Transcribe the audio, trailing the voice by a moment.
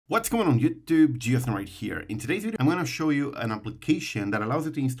What's going on YouTube? GeoSn right here. In today's video, I'm going to show you an application that allows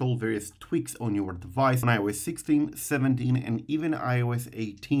you to install various tweaks on your device on iOS 16, 17, and even iOS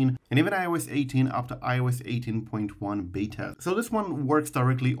 18, and even iOS 18 up to iOS 18.1 beta. So this one works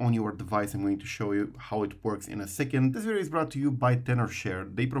directly on your device. I'm going to show you how it works in a second. This video is brought to you by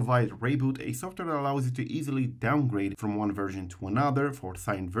Tenorshare. They provide Reboot, a software that allows you to easily downgrade from one version to another for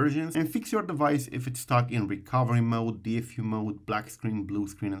signed versions and fix your device if it's stuck in recovery mode, DFU mode, black screen, blue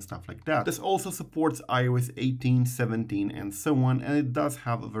screen, and stuff like that. This also supports iOS 18, 17, and so on, and it does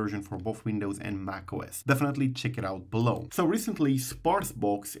have a version for both Windows and macOS. Definitely check it out below. So recently,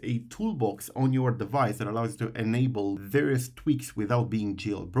 SparseBOX, a toolbox on your device that allows you to enable various tweaks without being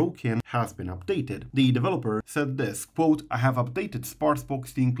jailbroken, has been updated. The developer said this, quote, "I have updated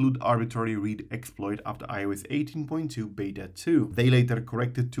SparseBOX to include arbitrary read exploit up to iOS 18.2 beta 2. They later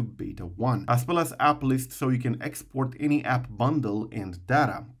corrected to beta 1, as well as app list so you can export any app bundle and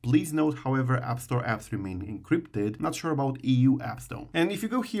data. Please note, however, App Store apps remain encrypted. Not sure about EU apps though." And if you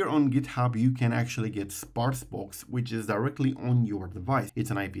go here on GitHub, you can actually get SparseBOX, which is directly on your device. It's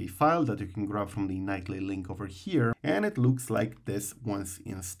an IPA file that you can grab from the nightly link over here, and it looks like this once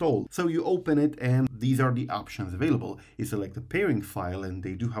installed. So you open it, and these are the options available. You select the pairing file, and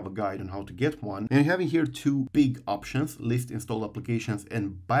they do have a guide on how to get one. And you have in here two big options: list installed applications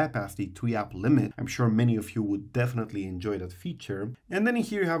and bypass the 3-app limit. I'm sure many of you would definitely enjoy that feature. And then in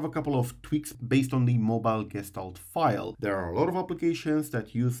here you have a couple of tweaks based on the mobile gestalt file. There are a lot of applications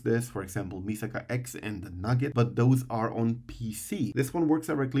that use this, for example MisakaX and Nugget, but those are on PC. This one works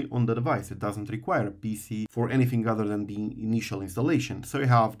directly on the device. It doesn't require a PC for anything other than the initial installation. So you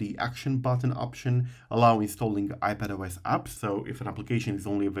have the action button option, allow installing iPadOS apps. So if an application is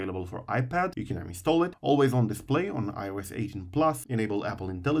only available for iPad, you can install it. Always on display on iOS 18 Plus, enable Apple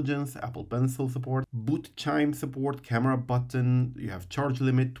Intelligence, Apple Pencil support, boot chime support, camera button, you have charge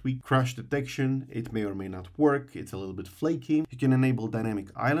limit tweak, crash detection. It may or may not work. It's a little bit flaky. You can enable dynamic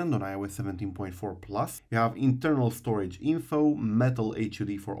island on iOS 17.4 Plus. You have internal storage info, metal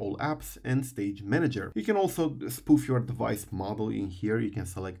HUD for all apps, and stage manager. You can also spoof your device model in here. You can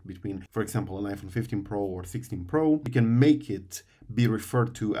select between, for example, an iPhone 15 Pro or 16 Pro. You can make it be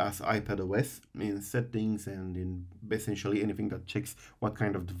referred to as iPadOS in settings and in essentially anything that checks what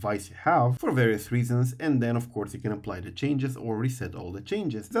kind of device you have for various reasons. And then of course you can apply the changes or reset all the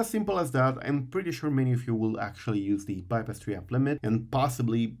changes. It's as simple as that. I'm pretty sure many of you will actually use the bypass 3-app limit, and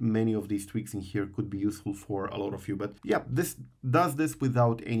possibly many of these tweaks in here could be useful for a lot of you. But yeah, this does this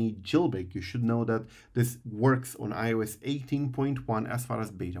without any jailbreak. You should know that this works on iOS 18.1 as far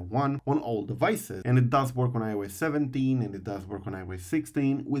as beta 1 on all devices, and it does work on iOS 17, and it does work on iOS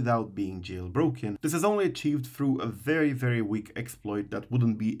 16 without being jailbroken. This is only achieved through a very weak exploit that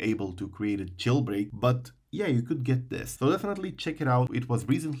wouldn't be able to create a jailbreak, but yeah, you could get this. So definitely check it out. It was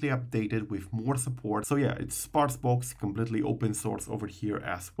recently updated with more support. So yeah, it's SparseBOX, completely open source over here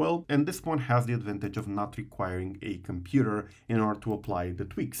as well. And this one has the advantage of not requiring a computer in order to apply the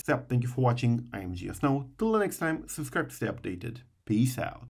tweaks. So thank you for watching. I am GeoSn. Till the next time, subscribe to stay updated. Peace out.